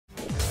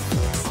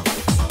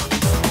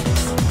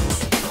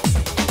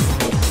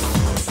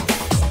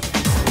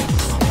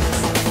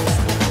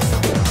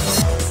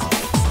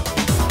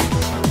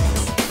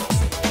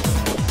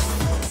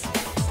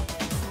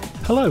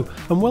Hello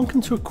and welcome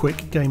to a quick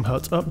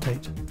GameHut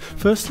update.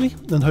 Firstly,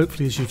 and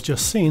hopefully as you've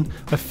just seen,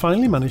 I've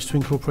finally managed to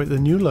incorporate the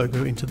new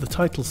logo into the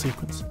title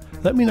sequence.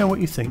 Let me know what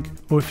you think,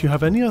 or if you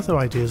have any other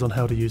ideas on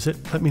how to use it,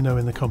 let me know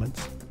in the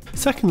comments.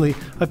 Secondly,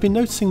 I've been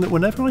noticing that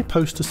whenever I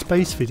post a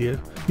space video,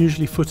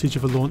 usually footage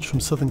of a launch from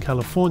Southern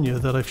California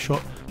that I've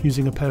shot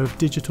using a pair of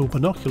digital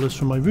binoculars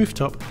from my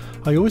rooftop,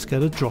 I always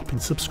get a drop in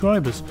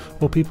subscribers,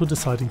 or people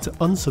deciding to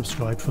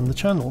unsubscribe from the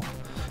channel.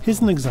 Here's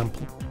an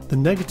example. The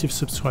negative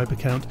subscriber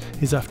count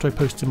is after I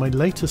posted my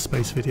latest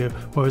space video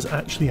where I was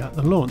actually at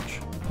the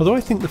launch. Although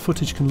I think the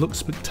footage can look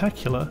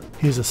spectacular,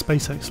 here's a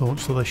SpaceX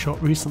launch that I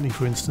shot recently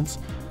for instance,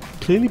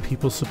 clearly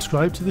people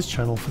subscribe to this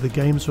channel for the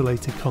games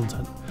related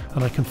content,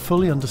 and I can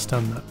fully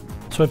understand that.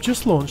 So I've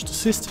just launched a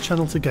sister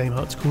channel to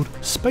GameHut called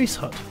Space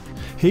Hut.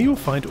 Here you'll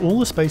find all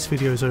the space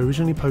videos I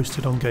originally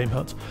posted on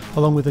GameHut,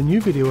 along with a new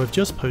video I've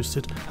just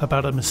posted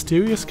about a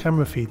mysterious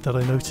camera feed that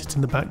I noticed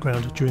in the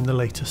background during the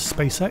latest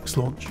SpaceX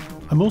launch.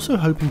 I'm also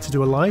hoping to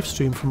do a live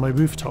stream from my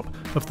rooftop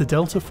of the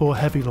Delta IV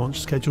Heavy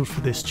launch scheduled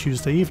for this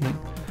Tuesday evening.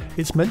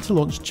 It's meant to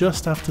launch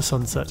just after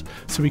sunset,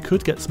 so we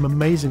could get some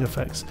amazing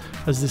effects,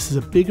 as this is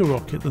a bigger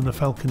rocket than the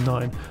Falcon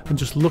 9, and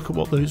just look at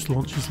what those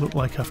launches look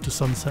like after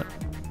sunset.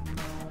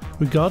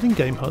 Regarding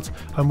GameHut,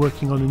 I'm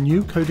working on a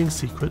new coding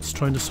secrets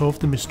trying to solve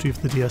the mystery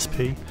of the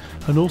DSP,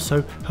 and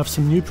also have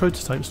some new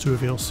prototypes to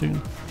reveal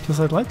soon. Plus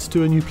I'd like to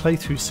do a new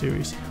playthrough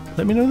series.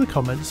 Let me know in the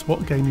comments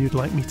what game you'd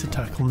like me to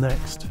tackle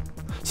next.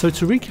 So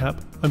to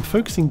recap, I'm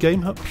focusing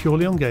GameHut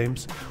purely on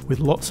games, with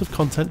lots of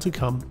content to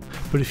come,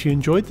 but if you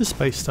enjoyed the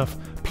space stuff,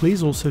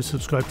 please also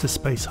subscribe to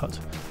Space Hut,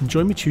 and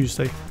join me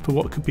Tuesday for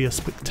what could be a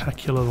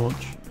spectacular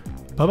launch.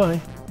 Bye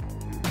bye!